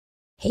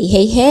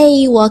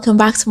Hey, welcome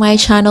back to my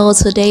channel.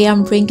 Today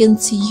I'm bringing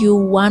to you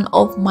one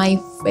of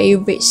my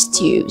favorite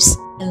stews,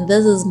 and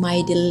this is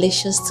my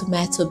delicious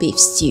tomato beef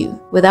stew.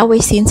 Without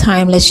wasting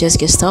time, let's just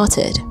get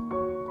started.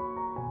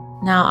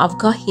 Now I've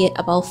got here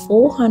about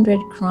 400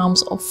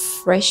 grams of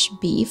fresh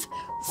beef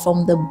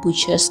from the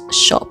butcher's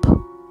shop.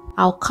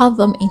 I'll cut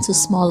them into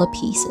smaller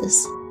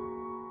pieces.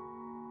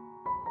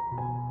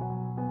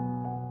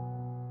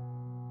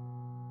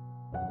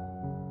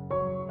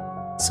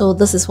 So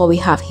this is what we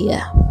have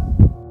here.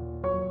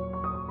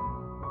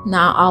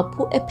 Now I'll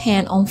put a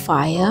pan on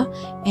fire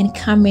and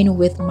come in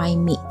with my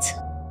meat.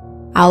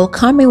 I'll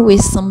come in with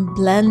some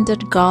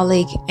blended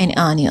garlic and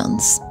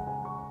onions.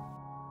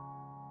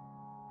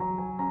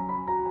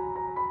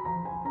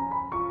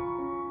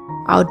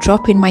 I'll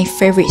drop in my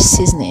favorite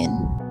seasoning,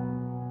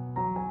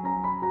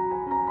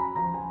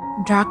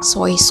 dark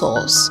soy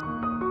sauce,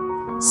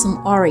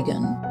 some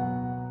oregano,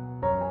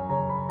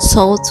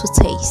 salt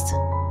to taste,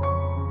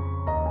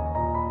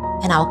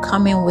 and I'll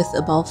come in with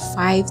about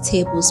 5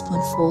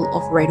 tablespoonfuls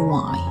of red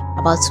wine,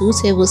 about 2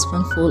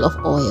 tablespoonfuls of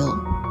oil.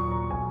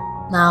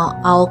 Now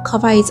I'll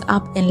cover it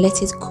up and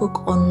let it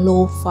cook on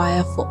low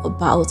fire for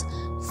about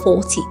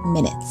 40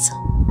 minutes.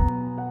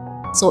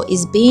 So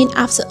it's been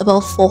after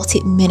about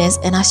 40 minutes,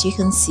 and as you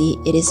can see,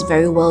 it is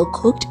very well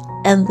cooked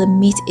and the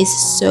meat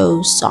is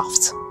so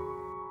soft.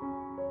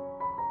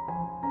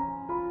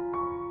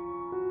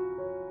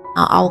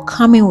 Now I'll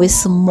come in with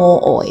some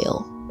more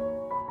oil.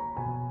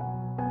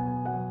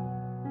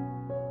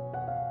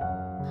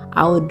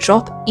 I will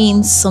drop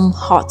in some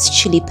hot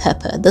chili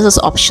pepper. This is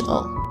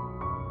optional.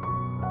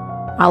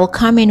 I will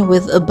come in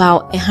with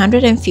about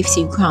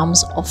 150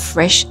 grams of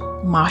fresh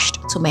mashed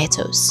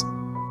tomatoes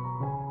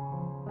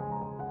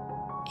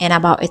and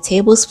about a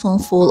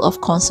tablespoonful of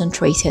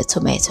concentrated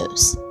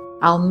tomatoes.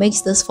 I'll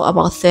mix this for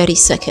about 30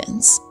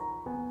 seconds.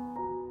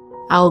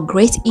 I'll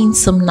grate in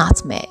some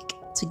nutmeg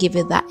to give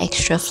it that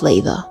extra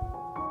flavor.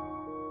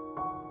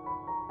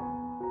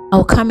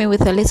 I'll come in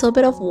with a little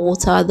bit of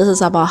water. This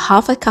is about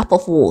half a cup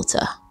of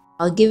water.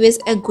 I'll give it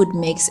a good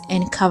mix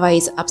and cover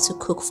it up to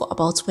cook for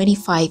about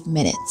 25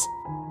 minutes.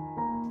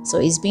 So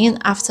it's been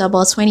after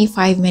about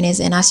 25 minutes,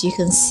 and as you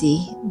can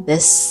see,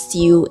 the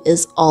stew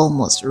is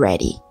almost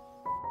ready.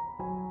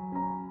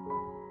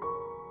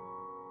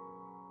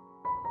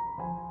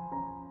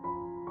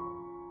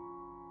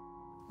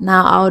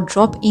 Now I'll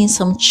drop in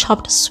some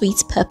chopped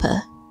sweet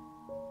pepper.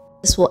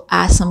 This will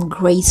add some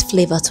great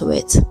flavor to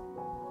it.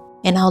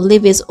 And I'll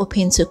leave it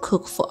open to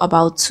cook for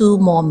about 2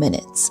 more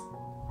minutes.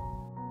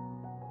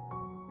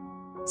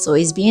 So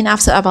it's been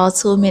after about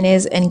 2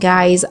 minutes, and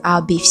guys,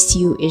 our beef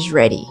stew is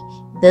ready.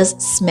 This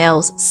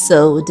smells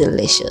so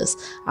delicious.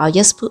 I'll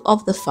just put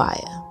off the fire.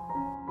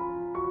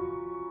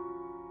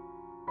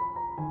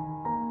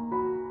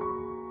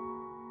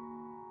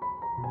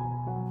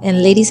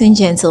 And ladies and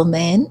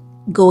gentlemen,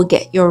 go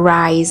get your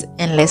rice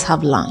and let's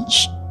have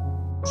lunch.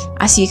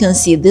 As you can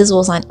see, this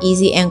was an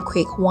easy and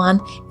quick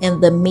one,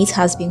 and the meat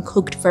has been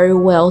cooked very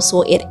well,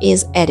 so it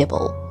is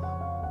edible.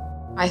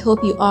 I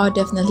hope you are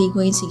definitely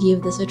going to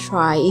give this a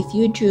try. If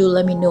you do,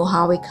 let me know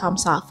how it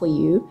comes out for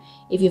you.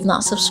 If you've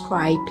not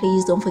subscribed,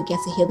 please don't forget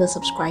to hit the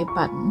subscribe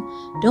button.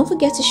 Don't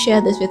forget to share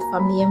this with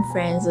family and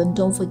friends, and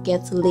don't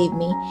forget to leave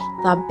me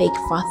that big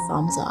fat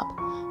thumbs up.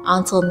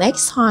 Until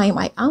next time,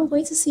 I am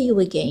going to see you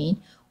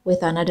again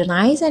with another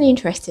nice and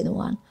interesting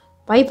one.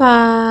 Bye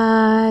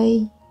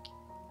bye.